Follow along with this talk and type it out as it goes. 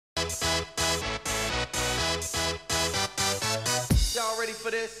for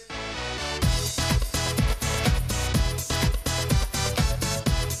this?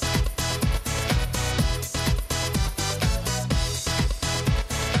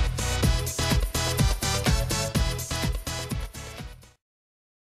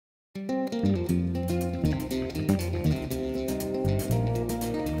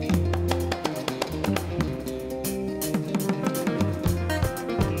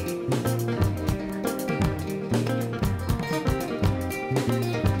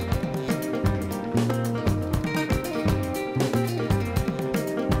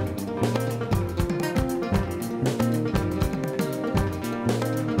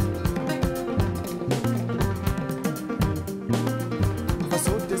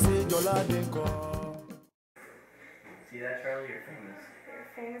 See that, Charlie? You're famous. You're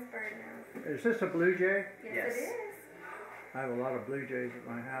a famous bird now. Is this a blue jay? Yes, it is. I have a lot of blue jays at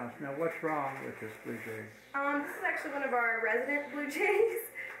my house. Now, what's wrong with this blue jay? This is actually one of our resident blue jays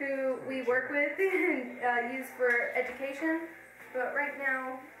who we work with and use for education. But right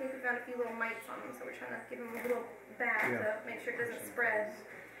now, I think we found a few little mites on him, so we're trying to give him a little bath to make sure it doesn't spread.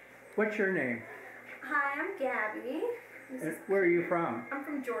 What's your name? Hi, I'm Gabby. And where are you from? I'm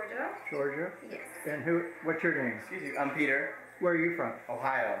from Georgia. Georgia? Yes. And what's your name? Excuse you, I'm Peter. Where are you from?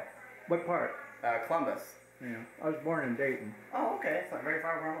 Ohio. What part? Columbus. Yeah, I was born in Dayton. Oh, okay. It's not very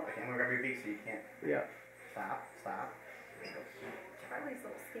far from. Okay, I'm gonna grab your beak so you can't. Yeah. Stop. Charlie's a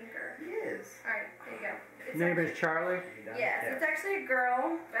little stinker. He is. Alright, there you go. His name is Charlie? Yes, it's actually a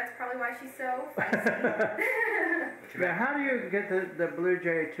girl. That's probably why she's so feisty. Now, how do you get the blue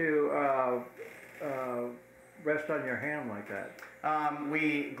jay to rest on your hand like that?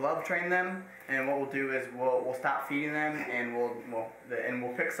 We glove train them, and what we'll do is we'll stop feeding them, and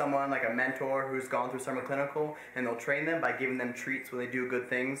we'll pick someone like a mentor who's gone through summer clinical, and they'll train them by giving them treats when they do good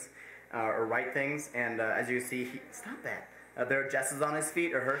things or right things. And as you can see, stop that. There are jesses on his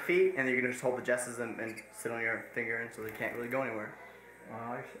feet or her feet, and you can just hold the jesses and sit on your finger, and so they can't really go anywhere.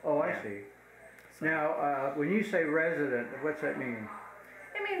 I see. So, now, when you say resident, what's that mean?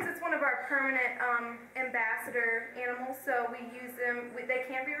 It means it's one of our permanent ambassador animals, so we use them. They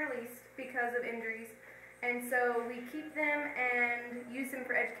can't be released because of injuries, and so we keep them and use them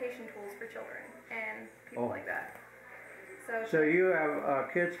for education tools for children and people like that. So you have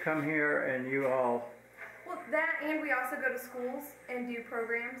kids come here and you all... Well, that, and we also go to schools and do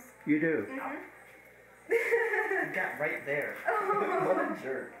programs. You do? Mm-hmm. You got right there. What a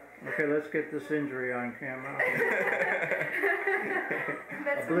jerk. Okay, let's get this injury on camera.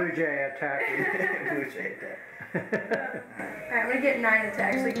 A blue jay attacking. Blue jay attack. Alright, I'm going to get Nina to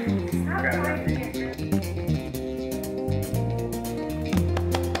actually stop.